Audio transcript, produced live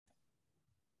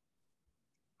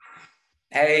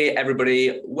Hey,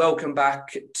 everybody. Welcome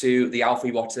back to the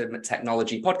Alfie Whattam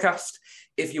Technology Podcast.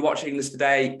 If you're watching this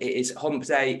today, it is Hump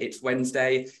Day. It's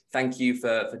Wednesday. Thank you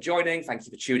for joining. Thank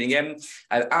you for tuning in.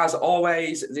 As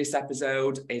always, this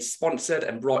episode is sponsored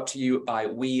and brought to you by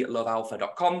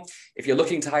WeLoveAlpha.com. If you're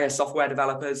looking to hire software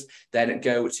developers, then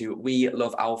go to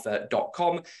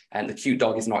WeLoveAlpha.com. And the cute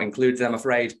dog is not included, I'm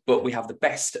afraid, but we have the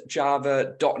best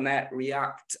Java, .NET,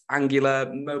 React,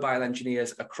 Angular, mobile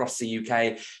engineers across the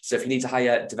UK. So if you need to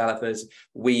hire developers,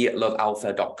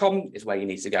 WeLoveAlpha.com is where you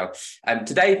need to go.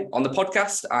 Today on the podcast,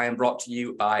 I am brought to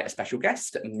you by a special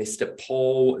guest, Mr.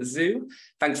 Paul Zhu.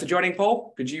 Thanks for joining,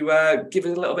 Paul. Could you give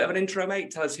us a little bit of an intro,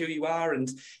 mate? Tell us who you are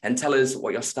and tell us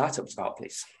what your startup's about,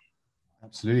 please.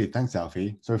 Absolutely. Thanks,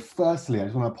 Alfie. So firstly, I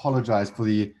just want to apologize for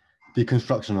the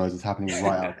construction noise that's happening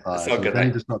right outside. So good,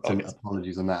 any disruption,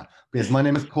 apologies on that. But yes, my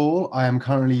name is Paul. I am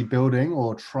currently building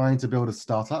or trying to build a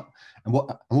startup. And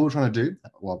what we're trying to do,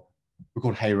 well, we're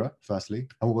called Heyra, firstly.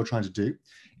 And what we're trying to do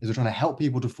is we're trying to help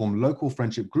people to form local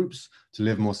friendship groups to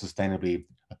live more sustainably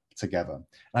together. And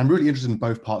I'm really interested in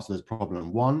both parts of this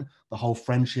problem. One, the whole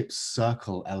friendship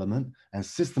circle element and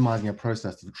systemizing a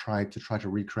process to try to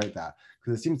recreate that,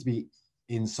 because it seems to be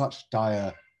in such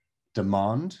dire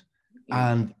demand,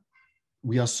 and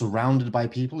we are surrounded by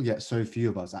people, yet so few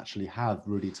of us actually have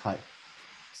really tight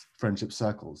friendship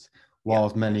circles,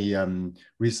 whilst many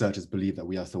researchers believe that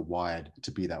we are still wired to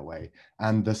be that way.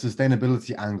 And the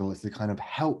sustainability angle is to kind of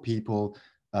help people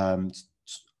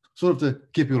sort of to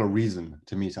give people a reason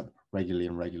to meet up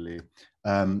regularly.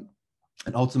 And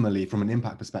ultimately, from an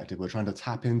impact perspective, we're trying to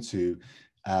tap into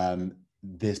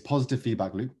this positive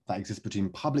feedback loop that exists between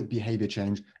public behavior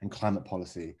change and climate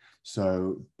policy.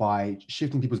 So by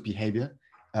shifting people's behavior,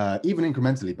 even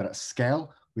incrementally, but at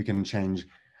scale, we can change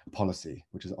policy,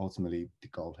 which is ultimately the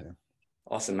goal here.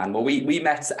 Awesome, man. Well, we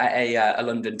met at a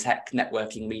London tech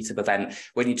networking meetup event.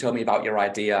 When you told me about your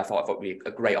idea, I thought it would be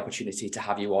a great opportunity to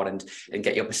have you on and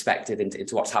get your perspective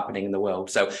into what's happening in the world.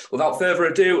 So without further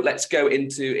ado, let's go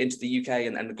into the UK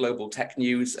and the global tech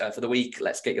news for the week.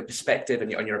 Let's get your perspective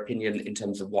and your opinion in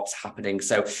terms of what's happening.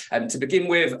 So to begin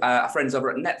with, our friends over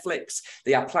at Netflix,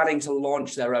 they are planning to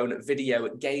launch their own video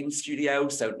game studio.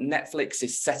 So Netflix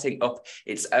is setting up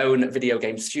its own video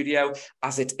game studio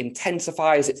as it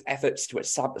intensifies its efforts to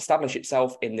establish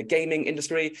itself in the gaming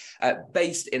industry.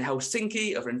 Based in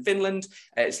Helsinki, over in Finland,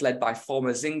 it's led by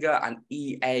former Zynga and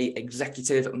EA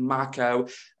executive Marco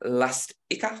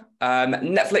Lastica.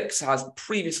 Netflix has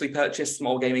previously purchased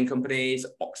small gaming companies,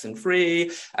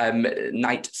 Oxenfree,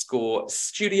 Night Score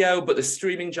Studio, but the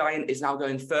streaming giant is now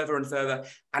going further and further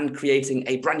and creating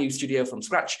a brand new studio from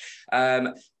scratch.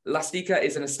 Lastica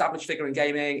is an established figure in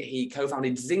gaming. He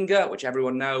co-founded Zynga, which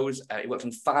everyone knows. He worked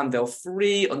on Farmville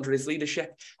 3 under his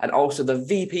leadership, and also the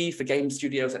VP for game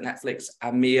studios at Netflix,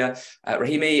 Amir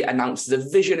Rahimi, announced the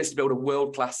vision is to build a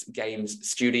world-class games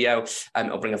studio.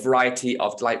 It'll bring a variety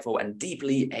of delightful and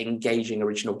deeply engaging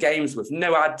original games with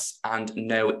no ads and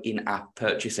no in-app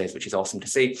purchases, which is awesome to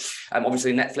see.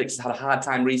 Obviously, Netflix has had a hard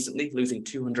time recently, losing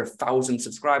 200,000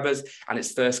 subscribers and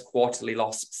its first quarterly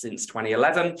loss since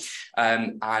 2011.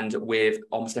 And with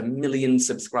almost 1 million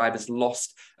subscribers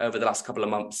lost over the last couple of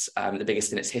months, the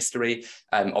biggest in its history,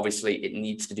 obviously it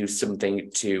needs to do something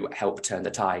to help turn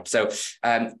the tide. So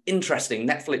interesting,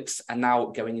 Netflix are now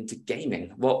going into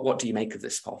gaming. What do you make of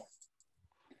this, Paul?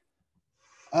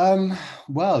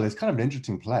 Well, it's kind of an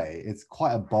interesting play. It's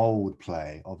quite a bold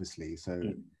play, obviously.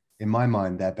 So in my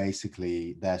mind,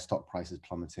 their stock price is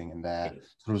plummeting and they're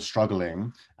sort of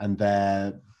struggling and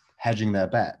they're hedging their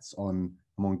bets on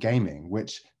gaming,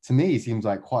 which to me seems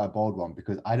like quite a bold one,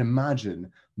 because I'd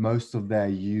imagine most of their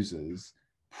users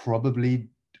probably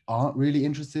aren't really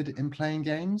interested in playing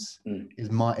games.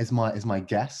 Is my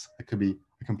guess. I could be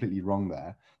completely wrong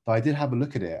there, but I did have a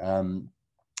look at it.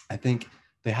 I think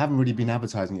they haven't really been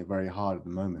advertising it very hard at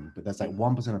the moment, but there's like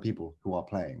 1% of people who are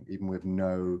playing, even with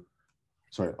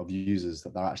of users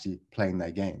that they're actually playing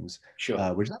their games,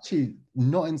 which is actually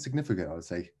not insignificant, I would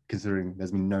say, considering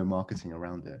there's been no marketing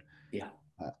around it. Yeah.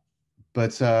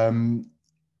 But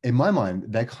in my mind,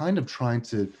 they're kind of trying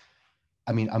to,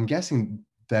 I'm guessing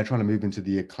they're trying to move into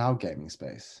the cloud gaming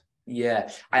space. Yeah,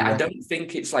 I don't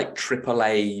think it's like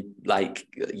AAA, like,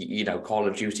 Call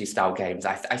of Duty style games.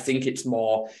 I think it's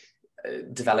more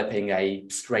developing a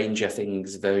Stranger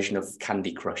Things version of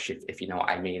Candy Crush, if you know what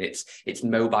I mean. It's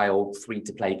mobile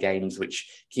free-to-play games,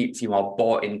 which keeps you all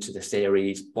bought into the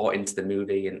series, bought into the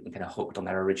movie, and kind of hooked on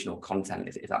their original content,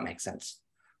 if that makes sense.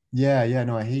 Yeah,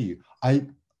 no, I hear you.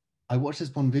 I watched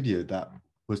this one video that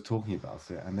was talking about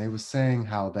it, and they were saying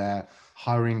how they're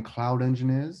hiring cloud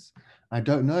engineers. I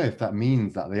don't know if that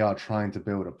means that they are trying to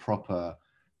build a proper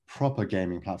proper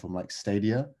gaming platform like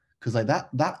Stadia, because like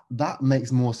that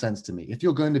makes more sense to me. If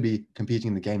you're going to be competing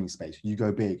in the gaming space, you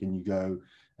go big and you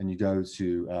go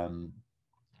to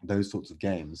those sorts of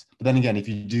games. But then again, if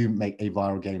you do make a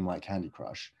viral game like Candy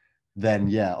Crush, then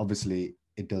yeah, obviously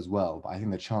it does well. But I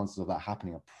think the chances of that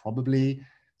happening are probably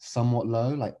somewhat low.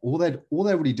 Like all they're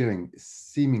really doing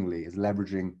seemingly is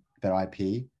leveraging their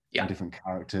IP and different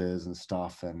characters and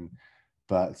stuff.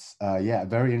 But yeah,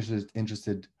 very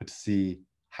interested to see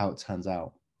how it turns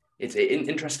out. It's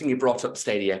interesting you brought up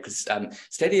Stadia, because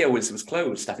Stadia was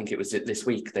closed. I think it was this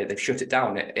week. They've shut it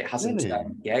down. It hasn't.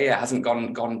 Really? It hasn't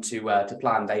gone to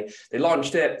plan. They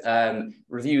launched it.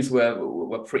 Reviews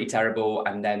were pretty terrible,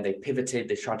 and then they pivoted.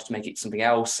 They tried to make it something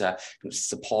else,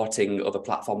 supporting other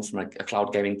platforms from a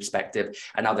cloud gaming perspective.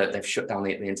 And now that they've shut down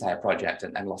the entire project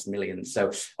and lost millions.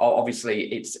 So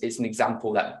obviously, it's an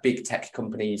example that big tech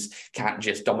companies can't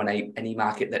just dominate any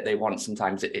market that they want.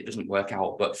 Sometimes it doesn't work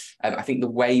out. But I think the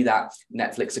way that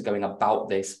Netflix are going about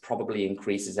this probably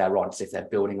increases their odds if they're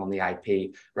building on the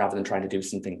IP rather than trying to do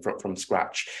something from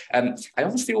scratch. I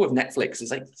always feel with Netflix,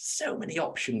 there's like so many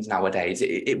options nowadays.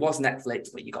 It was Netflix,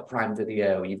 but you got Prime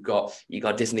Video, you got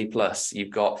Disney Plus,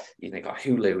 you've got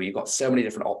Hulu, you've got so many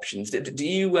different options. Do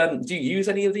you use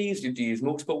any of these? Do you use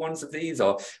multiple ones of these,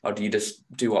 or do you just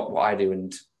do what I do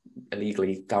and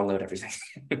illegally download everything?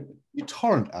 You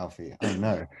torrent, Alfie? Oh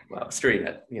no. Well, stream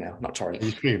it, not torrent.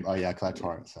 You stream? Oh yeah, because I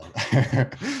torrent. So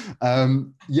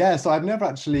yeah, so I've never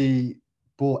actually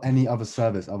bought any other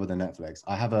service other than Netflix.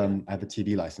 I have a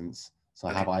TV license, so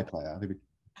I have iPlayer,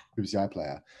 BBC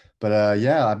iPlayer. But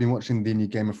yeah, I've been watching the new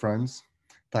Game of Thrones,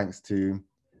 thanks to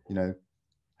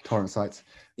torrent sites.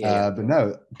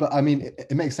 But I mean,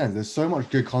 it makes sense. There's so much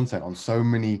good content on so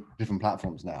many different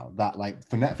platforms now that, like,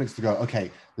 for Netflix to go, okay,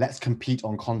 let's compete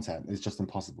on content is just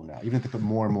impossible now. Even if they put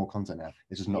more and more content out,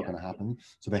 it's just not going to happen.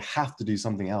 So they have to do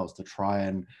something else to try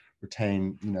and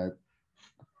retain,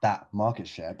 that market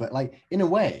share. But like, in a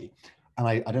way, and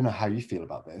I don't know how you feel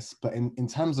about this, but in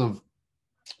terms of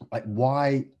like,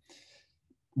 why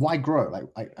grow?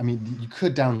 Like, I mean, you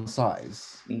could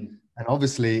downsize. And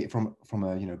obviously, from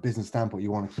a business standpoint,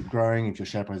 you want to keep growing. If your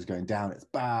share price is going down, it's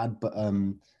bad. But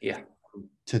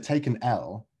to take an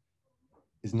L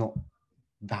is not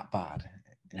that bad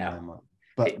in my mind.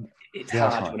 But it's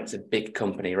hard when it's a big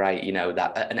company, right?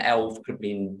 That an L could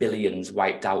mean billions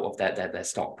wiped out of their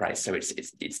stock price. So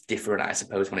it's different, I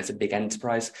suppose, when it's a big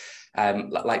enterprise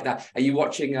like that. Are you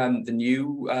watching the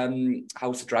new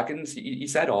House of Dragons? You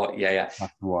said, or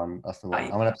That's the one.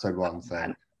 I'm on episode 1,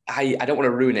 so. I don't want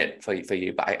to ruin it for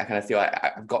you, but I kind of feel like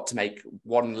I've got to make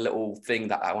one little thing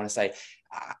that I want to say.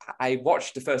 I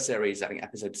watched the first series, I think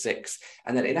episode 6,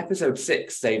 and then in episode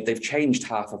 6 they've changed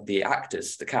half of the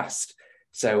actors, the cast.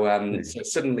 So so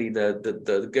suddenly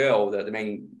the girl, the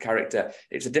main character,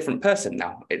 it's a different person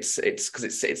now. It's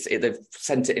because they've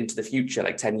sent it into the future,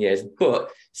 like 10 years,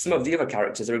 but some of the other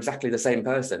characters are exactly the same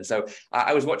person. So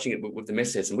I was watching it with the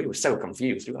missus, and we were so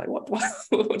confused. We were like,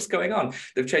 what's going on?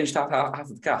 They've changed half of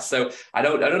the cast. So I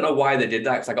don't know why they did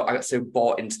that, because I got so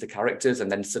bought into the characters, and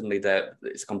then suddenly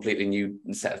it's a completely new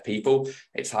set of people.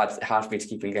 It's hard for me to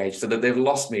keep engaged. So they've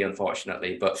lost me,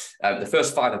 unfortunately. But the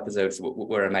first 5 episodes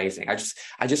were amazing.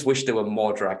 I just wish there were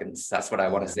more dragons. That's what I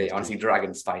want to see. I want to see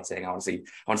dragons fighting. I want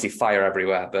to see fire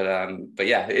everywhere. But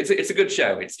yeah, it's a good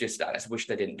show. It's just I just wish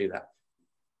they didn't do that.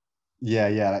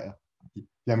 Yeah,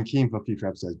 I'm keen for future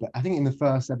episodes. But I think in the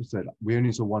first episode we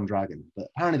only saw 1 dragon, but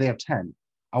apparently they have 10.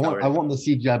 I want the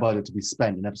CGI budget to be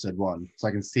spent in episode 1 so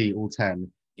I can see all 10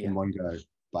 in one go.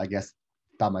 But I guess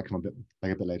that might come a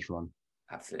bit later on.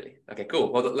 Absolutely. Okay, cool.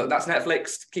 Well, look, that's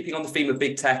Netflix. Keeping on the theme of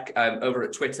big tech, over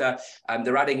at Twitter,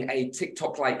 they're adding a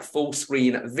TikTok-like full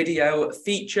screen video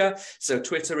feature. So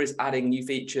Twitter is adding new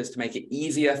features to make it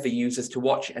easier for users to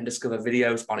watch and discover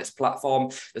videos on its platform.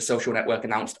 The social network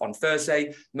announced on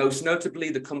Thursday. Most notably,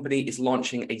 the company is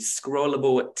launching a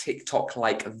scrollable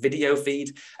TikTok-like video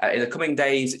feed. In the coming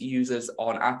days, users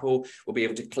on Apple will be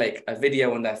able to click a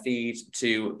video on their feed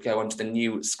to go onto the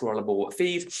new scrollable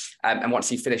feed. And once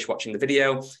you finish watching the video,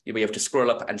 you'll be able to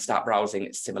scroll up and start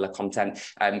browsing similar content.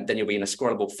 Then you'll be in a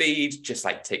scrollable feed, just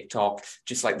like TikTok,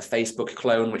 just like the Facebook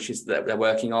clone, which is that they're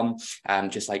working on,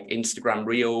 just like Instagram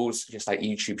Reels, just like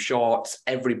YouTube Shorts.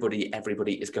 Everybody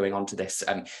is going on to this,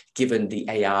 given the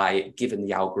AI, given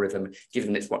the algorithm,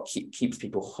 given it's what keeps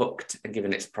people hooked, and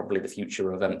given it's probably the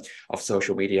future of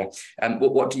social media.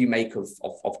 What do you make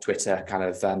of Twitter kind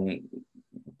of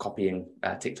copying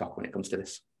TikTok when it comes to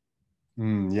this?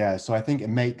 Yeah, so I think it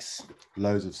makes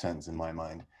loads of sense in my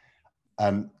mind.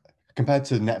 Compared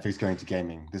to Netflix going to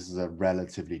gaming, this is a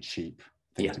relatively cheap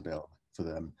thing to build for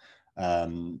them.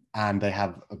 And they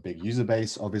have a big user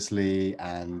base, obviously.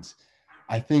 And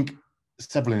I think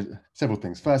several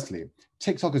things. Firstly,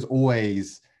 TikTok is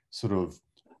always sort of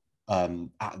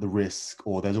at the risk,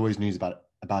 or there's always news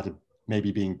about it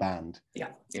maybe being banned. Yeah.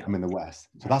 In the West.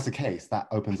 So that's the case. That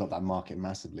opens up that market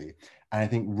massively. And I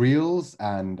think Reels,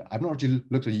 and I've not actually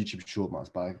looked at YouTube short much,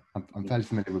 but I'm fairly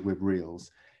familiar with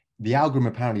Reels. The algorithm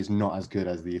apparently is not as good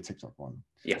as the TikTok one.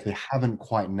 Yeah. So they haven't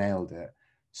quite nailed it.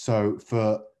 So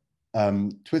for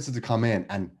Twitter to come in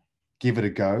and give it a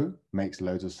go makes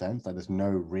loads of sense. Like, there's no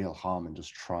real harm in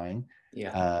just trying.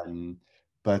 Yeah.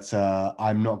 But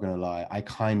I'm not going to lie, I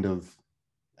kind of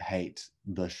hate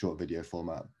the short video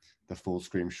format. The full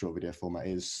screen short video format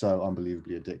is so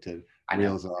unbelievably addictive.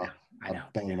 Reels are a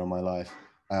bane on my life.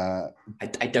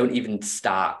 I don't even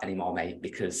start anymore, mate,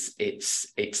 because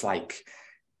it's like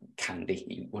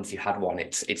candy. Once you had one,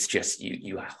 it's just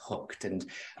you are hooked, and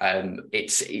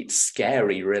it's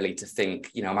scary really to think,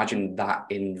 you know, imagine that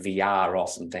in VR or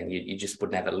something. You just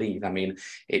would never leave. I mean,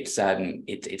 it's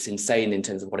insane in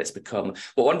terms of what it's become.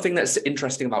 But one thing that's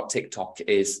interesting about TikTok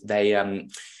is they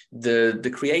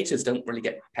the creators don't really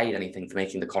get paid anything for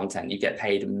making the content. You get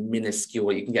paid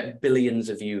minuscule. You can get billions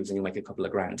of views and you make a couple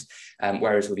of grand.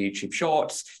 Whereas with YouTube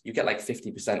Shorts, you get like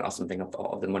 50% or something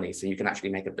of the money. So you can actually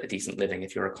make a decent living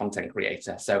if you're a content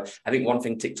creator. So I think one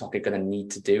thing TikTok are going to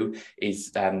need to do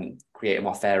is create a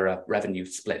more fairer revenue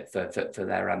split for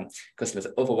their customers.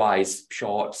 Otherwise,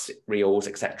 Shorts, Reels,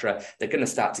 etc., they're going to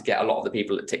start to get a lot of the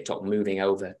people at TikTok moving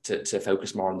over to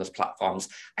focus more on those platforms.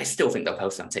 I still think they'll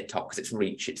post on TikTok because it's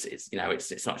reach.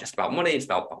 It's not just about money, it's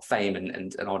about fame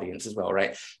and an audience as well,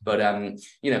 right? But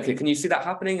you know, can you see that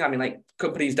happening? I mean, like,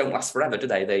 companies don't last forever, do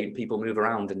they? People move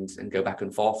around and go back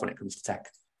and forth when it comes to tech.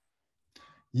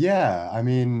 Yeah, I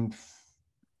mean,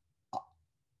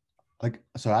 like,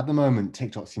 so at the moment,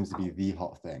 TikTok seems to be the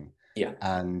hot thing. Yeah.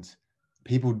 And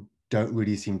people don't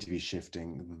really seem to be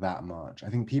shifting that much. I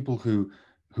think people who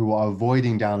are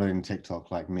avoiding downloading TikTok,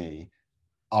 like me,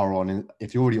 are on,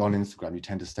 if you're already on Instagram, you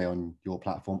tend to stay on your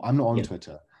platform. I'm not on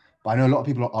Twitter, but I know a lot of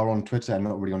people are on Twitter and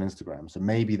not really on Instagram. So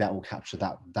maybe that will capture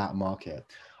that market.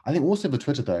 I think also for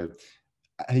Twitter though,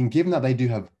 I think given that they do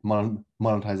have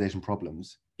monetization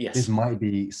problems, this might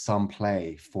be some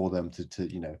play for them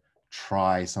to you know,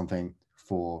 try something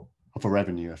for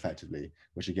revenue effectively,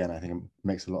 which again, I think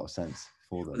makes a lot of sense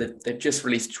for them. They've just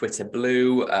released Twitter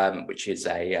Blue, which is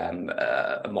a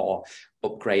more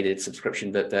upgraded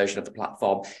subscription version of the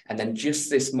platform. And then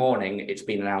just this morning, it's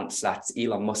been announced that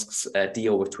Elon Musk's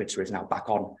deal with Twitter is now back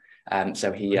on.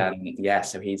 So he's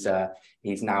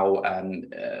now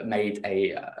made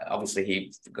obviously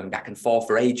he's going back and forth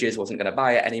for ages, wasn't going to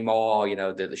buy it anymore. You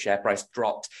know, the share price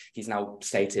dropped. He's now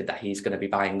stated that he's going to be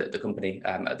buying the company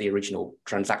at the original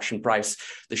transaction price.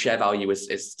 The share value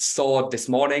is soared this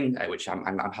morning, which I'm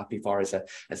happy for as a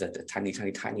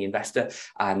tiny investor.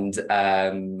 And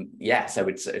so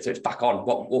it's back on.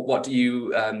 What do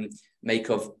you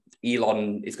make of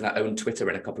Elon is going to own Twitter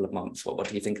in a couple of months? What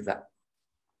do you think of that?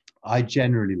 I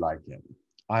generally like him.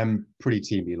 I'm pretty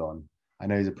team Elon. I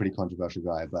know he's a pretty controversial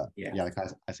guy, but like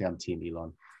I say, I'm team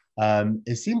Elon.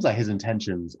 It seems like his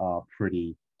intentions are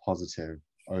pretty positive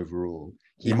overall.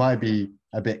 He might be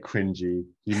a bit cringy.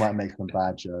 He might make some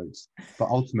bad jokes, but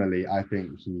ultimately, I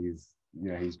think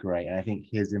he's great. And I think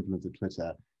his influence at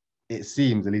Twitter, it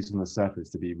seems, at least on the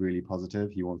surface, to be really positive.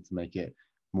 He wants to make it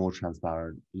more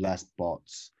transparent, less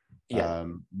bots,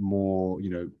 more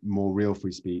real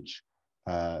free speech.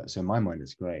 So in my mind,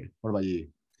 it's great. What about you?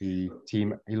 The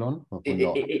team Elon?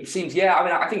 It seems, yeah.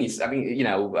 I think he's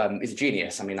a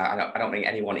genius. I mean, I don't think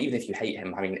anyone, even if you hate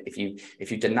him, I mean, if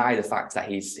you deny the fact that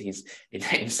he's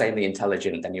insanely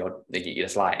intelligent, then you're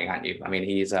just lying, aren't you? I mean,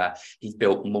 he's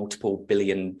built multiple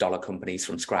billion-dollar companies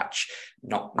from scratch.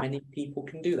 Not many people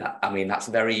can do that. I mean,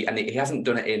 and he hasn't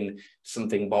done it in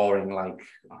something boring like,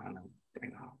 I don't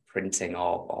know, printing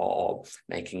or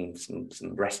making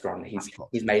some restaurant. He's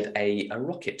made a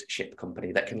rocket ship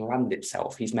company that can land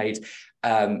itself. He's made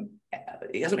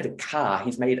he hasn't made a car.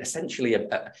 He's made essentially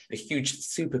a huge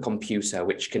supercomputer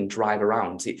which can drive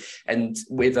around. And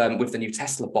with the new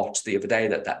Tesla bot the other day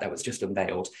that was just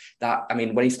unveiled, that, I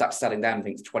mean, when he starts selling them, I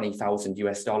think it's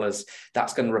 $20,000,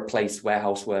 that's going to replace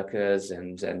warehouse workers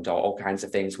and all kinds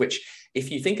of things, which, if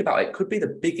you think about it, could be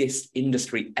the biggest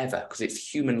industry ever because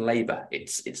it's human labor.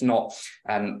 It's not,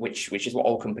 which is what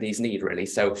all companies need, really.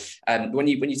 So when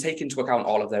you take into account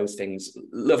all of those things,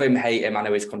 love him, hate him, I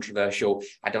know he's controversial.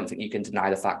 I don't think you can deny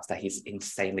the fact that he's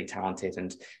insanely talented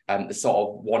and the sort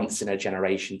of once in a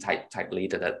generation type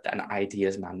leader, that an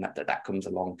ideas man that comes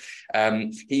along.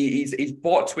 He's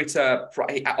bought Twitter.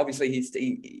 Obviously, he's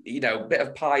a bit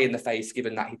of pie in the face,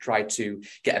 given that he tried to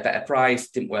get a better price,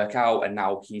 didn't work out, and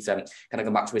now he's kind of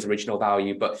gone back to his original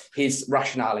value. But his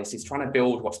rationale is he's trying to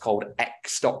build what's called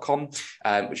X.com,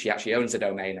 which he actually owns the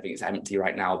domain. I think it's empty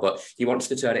right now, but he wants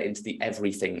to turn it into the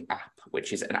Everything app,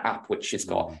 which is an app which has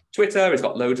got Twitter, it's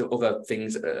got loads of other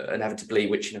things inevitably,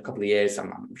 which in a couple of years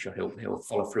I'm sure he'll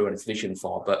follow through on his vision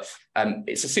for. But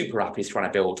it's a super app he's trying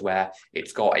to build where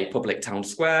it's got a public town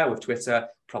square with Twitter,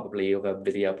 probably other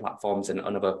video platforms and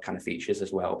other kind of features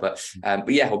as well. But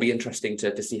yeah, it'll be interesting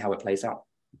to see how it plays out.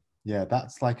 Yeah,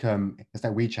 that's like it's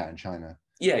like WeChat in China.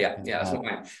 Yeah. That's what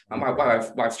my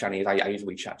wife's Chinese. I use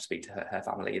WeChat to speak to her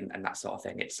family and that sort of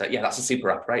thing. It's that's a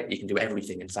super app, right? You can do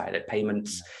everything inside it: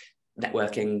 payments,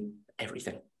 networking,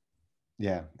 everything.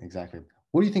 Yeah, exactly.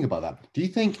 What do you think about that? Do you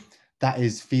think that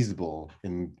is feasible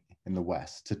in the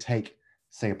West, to take,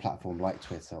 say, a platform like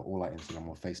Twitter or like Instagram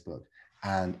or Facebook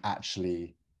and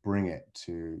actually bring it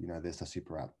to, this a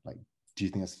super app? Like, do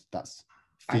you think that's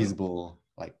feasible,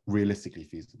 like realistically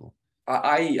feasible?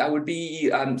 I would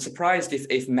be surprised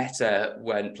if Meta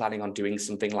weren't planning on doing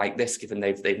something like this, given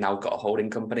they've now got a holding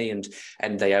company and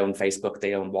they own Facebook,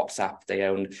 they own WhatsApp, they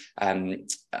own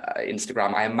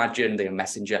Instagram. I imagine they own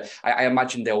Messenger. I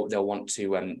imagine they'll want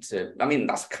to. I mean,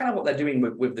 that's kind of what they're doing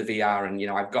with the VR. And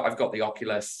I've got the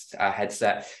Oculus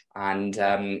headset, and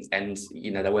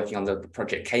they're working on the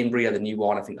Project Cambria, the new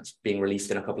one. I think that's being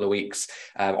released in a couple of weeks,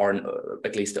 or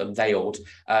at least unveiled.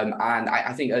 And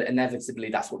I think inevitably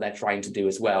that's what they're trying to do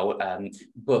as well.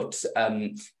 But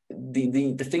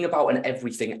the thing about an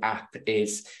everything app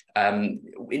is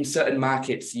in certain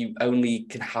markets you only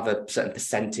can have a certain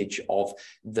percentage of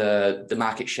the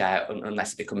market share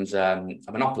unless it becomes a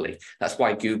monopoly. That's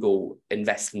why Google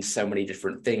invests in so many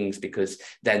different things, because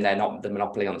then they're not the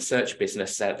monopoly on the search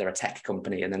business. They're a tech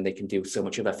company, and then they can do so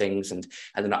much other things, and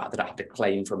they don't have to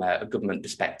claim from a government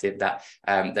perspective that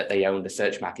they own the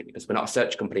search market, because we're not a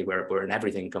search company, we're an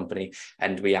everything company,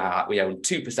 and we own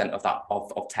 2% of that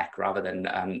of tech rather than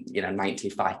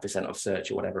 95% of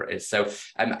search or whatever it is. So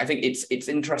I think it's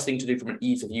interesting to do from an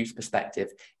ease of use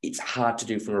perspective. It's hard to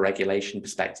do from a regulation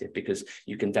perspective, because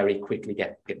you can very quickly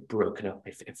get broken up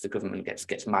if the government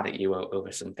gets mad at you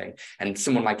over something. And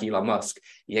someone like Elon Musk,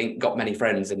 he ain't got many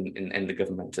friends in the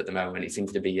government at the moment. He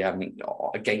seems to be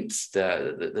against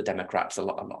the Democrats a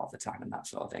lot of the time and that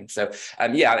sort of thing. So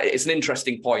it's an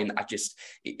interesting point.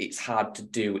 It's hard to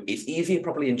do. It's easier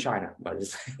probably in China, where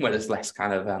there's less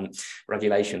kind of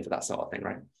regulation for that sort of thing,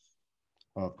 right?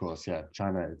 Oh, of course, yeah.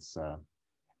 China, it's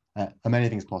many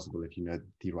things possible if you know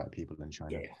the right people in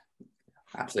China. Yeah.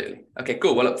 Absolutely. Okay,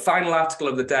 cool. Well, look, final article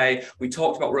of the day. We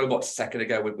talked about robots a second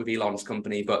ago with Elon's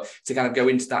company, but to kind of go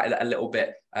into that a little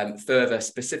bit further,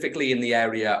 specifically in the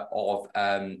area of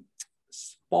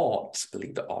sports,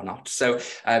 believe it or not. So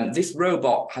this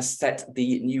robot has set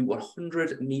the new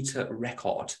 100-meter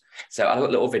record. So I've got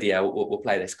a little video. We'll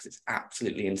play this because it's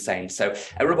absolutely insane. So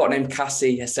a robot named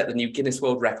Cassie has set the new Guinness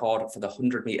World Record for the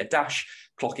 100-meter dash,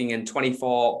 clocking in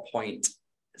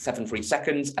 24.73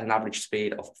 seconds at an average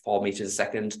speed of 4 meters a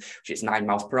second, which is 9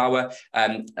 miles per hour.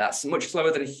 That's much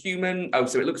slower than a human. Oh,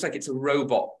 so it looks like it's a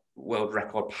robot world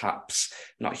record, perhaps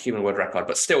not a human world record,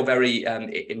 but still very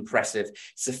impressive.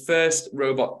 It's the first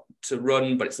robot to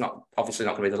run, but it's obviously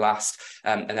not going to be the last.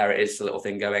 And there it is, the little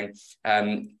thing going.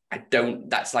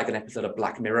 That's like an episode of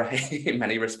Black Mirror in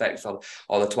many respects, or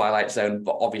the Twilight Zone,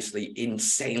 but obviously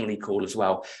insanely cool as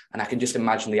well. And I can just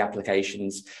imagine the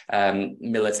applications,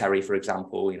 military, for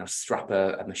example, strap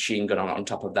a machine gun on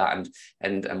top of that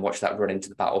and watch that run into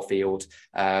the battlefield,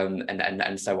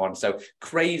 and so on. So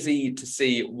crazy to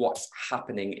see what's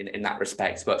happening in that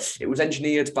respect. But it was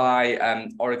engineered by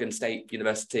Oregon State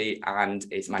University and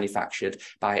is manufactured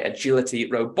by Agility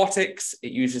Robotics.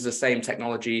 It uses the same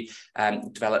technology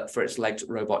developed for its legged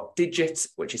robot Digit,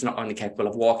 which is not only capable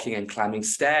of walking and climbing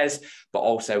stairs, but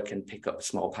also can pick up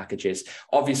small packages.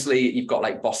 Obviously, you've got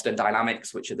like Boston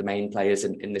Dynamics, which are the main players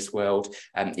in this world.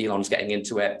 Elon's getting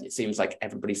into it. It seems like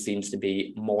everybody seems to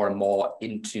be more and more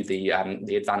into the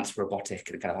advanced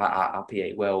robotic and kind of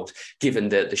RPA world, given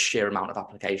the sheer amount of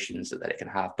applications that it can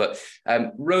have. But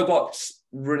robots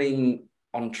running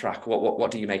on track,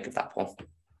 what do you make of that, Paul?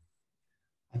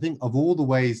 I think of all the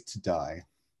ways to die,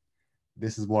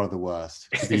 this is one of the worst.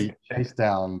 To be chased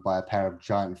down by a pair of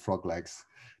giant frog legs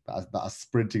that are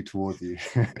sprinting towards you.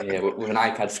 Yeah, with an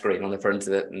iPad screen on the front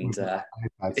of it, and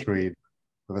iPad screen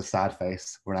with a sad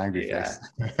face or an angry face.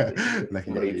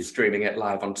 Streaming it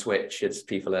live on Twitch as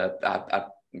people are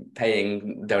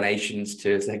paying donations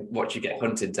to watch you get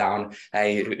hunted down.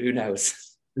 Hey, who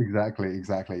knows? Exactly.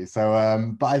 So,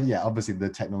 yeah, obviously the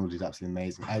technology is absolutely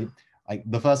amazing.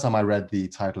 The first time I read the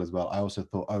title as well, I also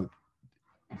thought, oh,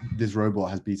 this robot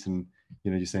has beaten,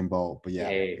 Usain Bolt. But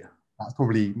yeah, that's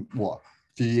probably what,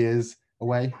 a few years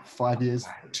away, 5 years,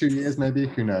 2 years maybe,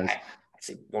 who knows? I'd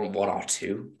say one or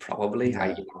two probably.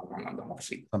 Yeah. I'm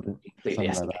obviously something completely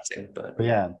estimating, like but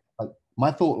yeah, like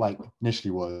my thought like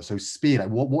initially was, so speed, like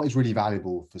what is really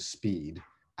valuable for speed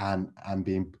and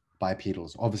being bipedal?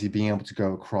 So obviously being able to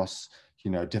go across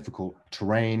difficult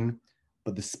terrain,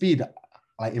 but the speed,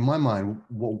 like in my mind,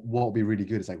 what would be really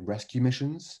good is like rescue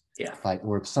missions. Yeah. Like,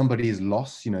 or if somebody is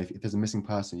lost, if there's a missing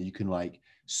person, you can like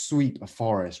sweep a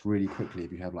forest really quickly.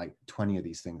 If you have like 20 of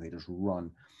these things, they just run.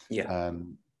 Yeah.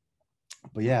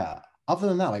 But yeah, other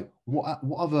than that, like what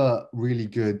other really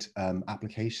good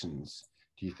applications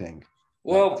do you think?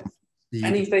 Well,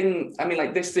 anything, I mean,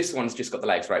 like this one's just got the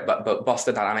legs, right? But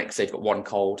Boston Dynamics, they've got one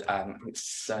called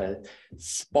it's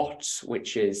Spot,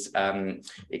 which is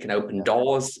it can open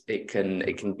doors, it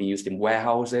can be used in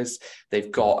warehouses.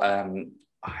 They've got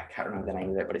I can't remember the name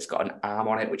of it, but it's got an arm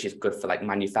on it, which is good for like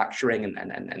manufacturing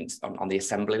and on the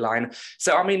assembly line.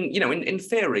 So, I mean, in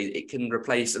theory, it can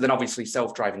replace, and then obviously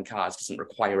self-driving cars doesn't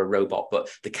require a robot, but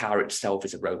the car itself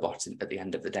is a robot at the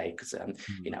end of the day, because,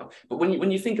 but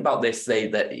when you think about this,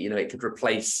 it could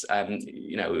replace,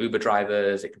 Uber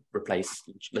drivers, it could replace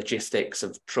logistics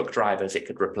of truck drivers, it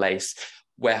could replace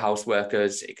warehouse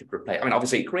workers, it could replace, I mean,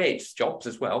 obviously it creates jobs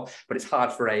as well, but it's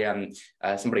hard for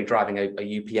somebody driving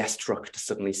a UPS truck to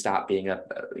suddenly start being a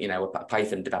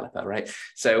Python developer, right?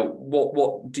 So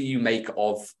what do you make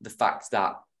of the fact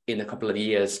that in a couple of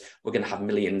years we're going to have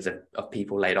millions of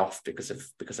people laid off because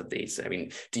of these? I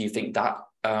mean, do you think that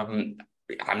I'm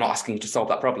not asking you to solve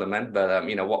that problem, man, but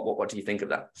what do you think of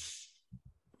that?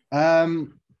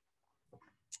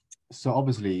 So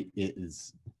obviously it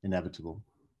is inevitable.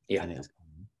 Yeah. And it's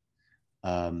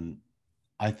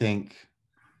I think,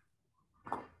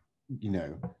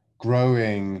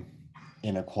 growing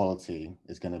inequality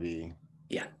is going to be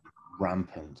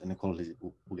rampant. Inequality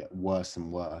will get worse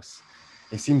and worse.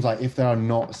 It seems like if there are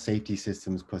not safety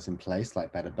systems put in place,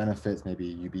 like better benefits, maybe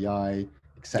UBI,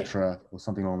 etc., or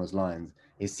something along those lines,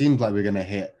 it seems like we're going to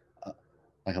hit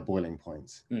like a boiling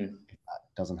point if that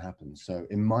doesn't happen. So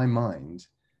in my mind,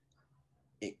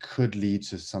 it could lead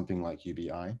to something like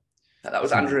UBI. That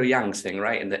was Andrew Yang's thing,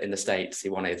 right? In the States, he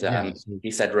wanted. He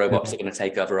said robots are going to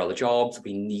take over all the jobs.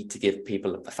 We need to give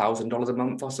people $1,000 a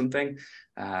month or something.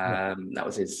 That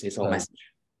was his whole message.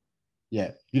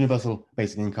 Yeah, universal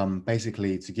basic income,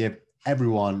 basically to give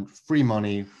everyone free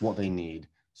money, what they need.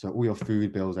 So all your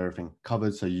food bills, everything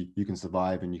covered, so you can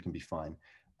survive and you can be fine.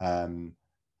 And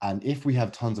if we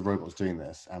have tons of robots doing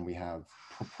this, and we have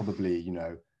probably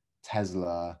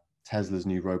Tesla's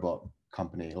new robot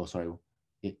company, or sorry.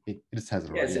 It is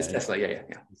Tesla, right? It's Tesla, yeah.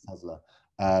 It's Tesla.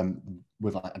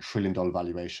 With like $1 trillion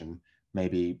valuation,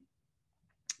 maybe,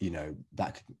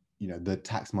 that the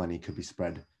tax money could be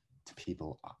spread to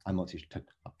people. I'm not too sure.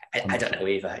 I don't know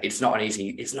either. It's not an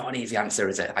easy answer,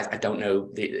 is it? I don't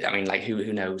know. I mean, like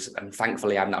who knows? And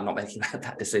thankfully, I'm not making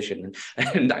that decision,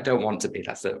 and I don't want to be.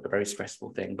 That's a very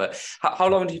stressful thing. But how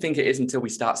long do you think it is until we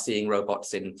start seeing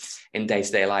robots in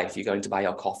day-to-day life? You're going to buy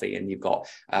your coffee, and you've got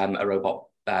a robot.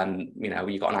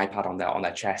 You've got an iPad on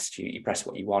their chest. You press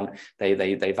what you want.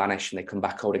 They vanish and they come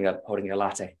back holding a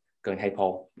latte, going, "Hey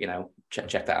Paul, check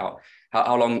that out."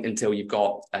 How long until you've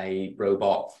got a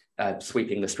robot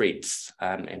sweeping the streets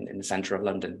in the centre of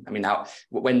London? I mean,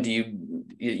 when do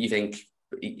you think?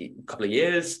 A couple of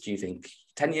years? Do you think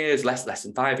 10 years? Less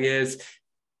than 5 years?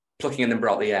 Plucking a number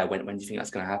out the air. When do you think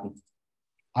that's going to happen?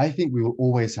 I think we will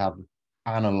always have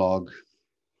analog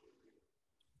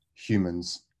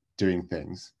humans doing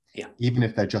things, even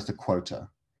if they're just a quota.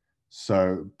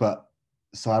 So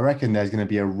I reckon there's going to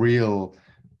be a real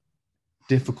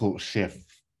difficult shift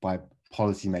by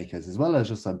policymakers, as well as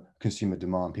just a consumer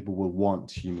demand. People will want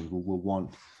humans, will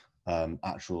want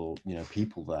actual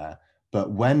people there. But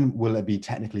when will it be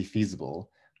technically feasible?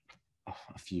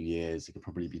 A few years. It could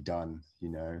probably be done,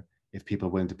 if people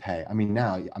are willing to pay. I mean,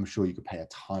 now I'm sure you could pay a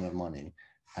ton of money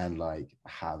and like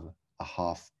have a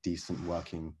half decent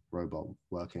working robot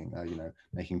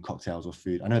making cocktails or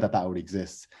food. I know that already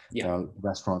exists. There are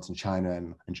restaurants in China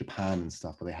and Japan and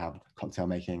stuff where they have cocktail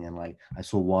making, and like I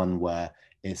saw one where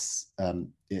it's like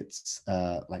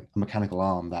a mechanical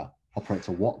arm that operates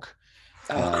a wok.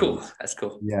 Oh, cool. That's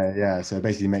cool. Yeah. So it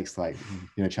basically makes like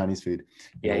Chinese food.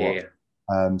 Yeah.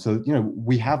 So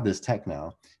we have this tech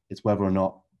now. It's whether or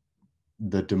not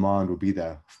the demand will be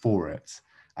there for it.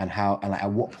 And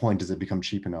at what point does it become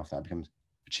cheap enough that it becomes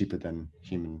cheaper than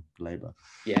human labor.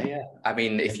 Yeah. I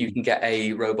mean, if you can get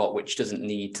a robot which doesn't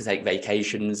need to take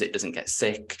vacations, it doesn't get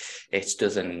sick, it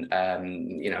doesn't,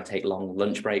 take long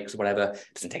lunch breaks or whatever,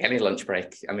 it doesn't take any lunch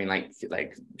break. I mean,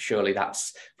 like surely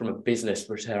that's, from a business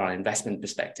return on investment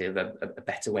perspective, a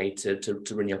better way to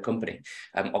run your company.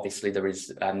 Obviously, there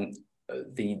is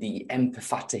the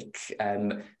empathetic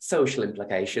social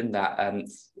implication that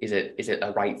is it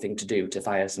a right thing to do to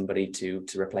fire somebody to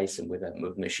replace them with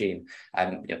a machine?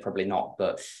 Probably not,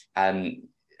 but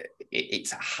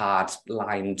it's a hard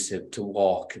line to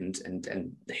walk,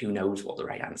 and who knows what the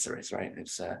right answer is, right?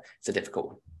 It's a difficult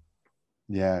one.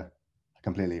 Yeah,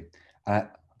 completely.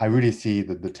 I really see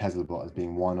the Tesla bot as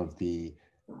being one of the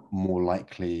more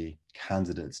likely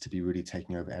candidates to be really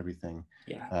taking over everything.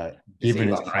 Yeah, given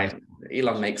Elon, right?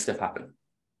 Elon makes stuff happen.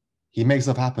 He makes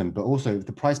stuff happen, but also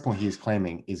the price point he is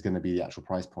claiming is going to be the actual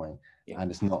price point,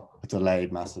 and it's not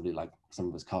delayed massively like some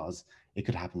of his cars. It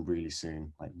could happen really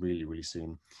soon, like really, really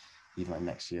soon, even like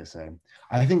next year. So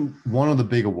I think one of the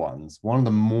bigger ones, one of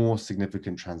the more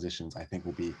significant transitions, I think,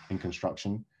 will be in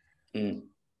construction,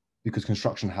 because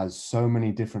construction has so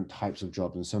many different types of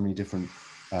jobs and so many different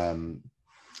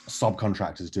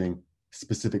subcontractors doing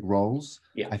specific roles.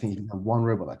 I think you have one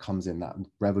robot that comes in that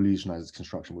revolutionizes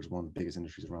construction, which is one of the biggest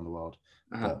industries around the world.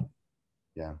 But,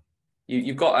 yeah.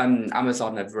 You've got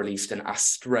Amazon have released an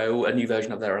Astro, a new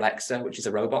version of their Alexa, which is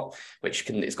a robot,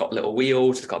 it's got little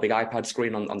wheels, it's got a big iPad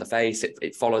screen on the face,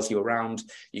 it follows you around.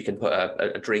 You can put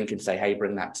a drink and say, hey,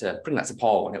 bring that to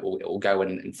Paul, and it will go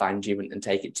and find you and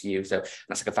take it to you. So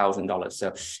that's like $1,000.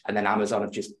 So, and then Amazon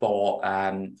have just bought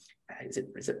is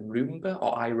it Roomba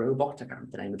or iRobot? I can't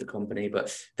remember the name of the company,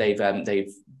 but they've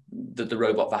the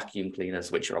robot vacuum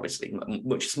cleaners, which are obviously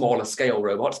much smaller scale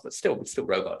robots, but still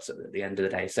robots at the end of the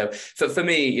day. So for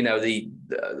me,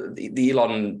 the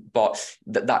Elon bot,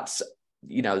 that's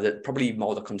probably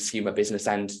more the consumer business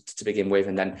end to begin with,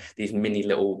 and then these mini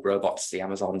little robots, the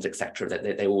Amazons, etc.,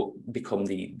 that they will become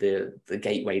the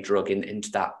gateway drug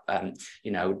into that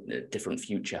different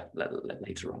future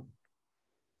later on.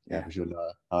 Yeah, for sure.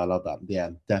 No, I love that. Yeah,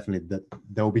 definitely.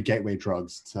 There will be gateway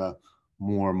drugs to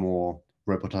more and more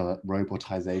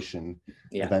robotization.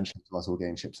 Eventually, to us all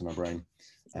getting chips in our brain,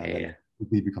 and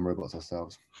we become robots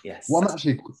ourselves. Yes. What I'm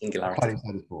actually quite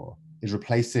excited for is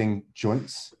replacing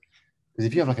joints. Because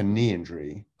if you have like a knee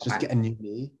injury, just get a new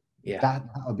knee. That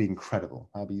would be incredible.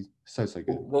 That would be so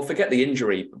good. Well, forget the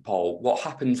injury, Paul. What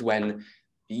happens when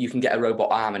you can get a robot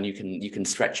arm and you can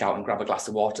stretch out and grab a glass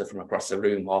of water from across the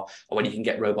room, or when you can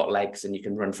get robot legs and you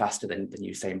can run faster than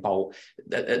Usain Bolt?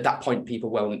 At that point, people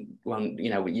won't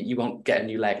you won't get a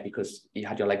new leg because you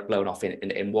had your leg blown off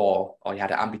in war, or you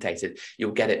had it amputated.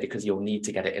 You'll get it because you'll need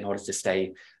to get it in order to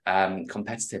stay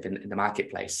competitive in the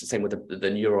marketplace. Same with the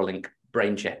Neuralink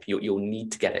brain chip. You'll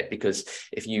need to get it, because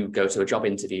if you go to a job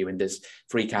interview and there's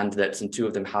 3 candidates and 2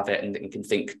 of them have it and can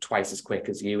think twice as quick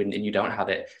as you, and you don't have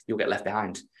it, you'll get left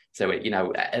behind. So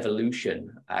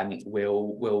evolution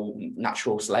will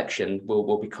natural selection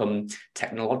will become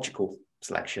technological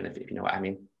selection, if you know what I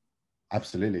mean.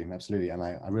 Absolutely. And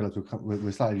I realize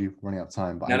we're slightly running out of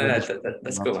time, but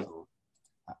that's good.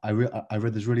 I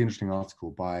read this really interesting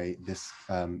article by this,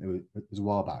 it was a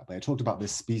while back, but it talked about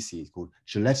this species called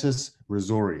Gelaetus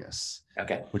razorius,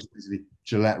 which is basically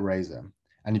Gillette razor.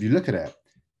 And if you look at it,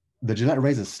 the Gillette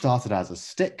razor started as a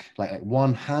stick, like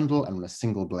one handle and a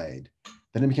single blade.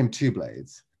 Then it became 2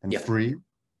 blades, and 3.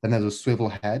 Then there was a swivel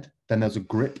head, then there was a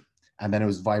grip, and then it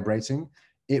was vibrating.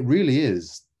 It really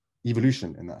is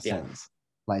evolution in that sense.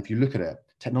 Like if you look at it,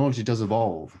 technology does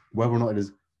evolve, whether or not it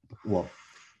is, well,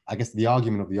 I guess the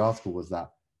argument of the article was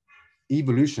that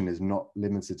evolution is not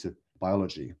limited to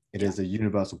biology. It is a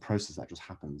universal process that just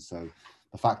happens. So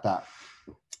the fact that,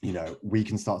 we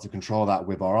can start to control that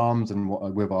with our arms and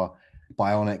with our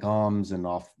bionic arms and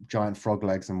our giant frog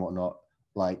legs and whatnot,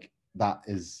 like that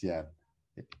is,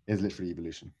 it is literally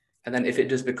evolution. And then if it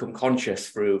does become conscious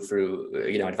through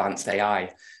advanced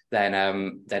AI, then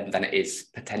it is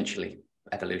potentially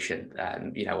evolution,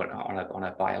 on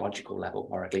a biological level,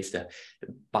 or at least a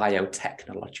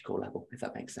biotechnological level, if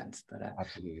that makes sense. But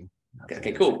absolutely.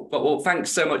 Okay, cool. Well, thanks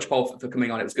so much, Paul, for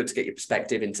coming on. It was good to get your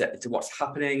perspective into what's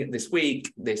happening this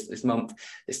week, this month,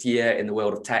 this year in the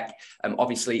world of tech.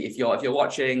 Obviously, if you're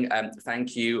watching,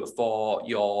 thank you for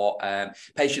your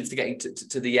patience to getting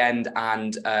to the end,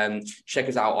 and check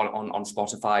us out on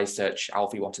Spotify. Search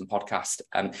Alfie Wotton Podcast.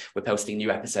 We're posting new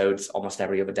episodes almost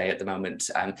every other day at the moment.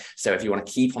 So if you want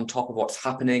to keep on top of what's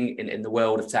happening in the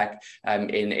world of tech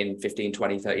in 15,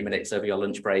 20, 30 minutes over your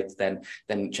lunch break, then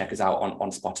check us out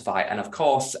on Spotify. website. And of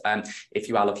course, if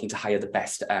you are looking to hire the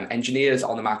best engineers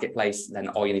on the marketplace, then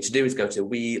all you need to do is go to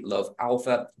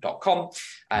welovealpha.com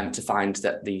to find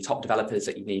the top developers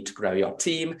that you need to grow your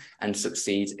team and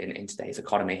succeed in today's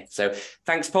economy. So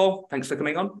thanks, Paul. Thanks for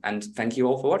coming on, and thank you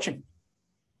all for watching.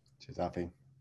 Cheers, Alfie.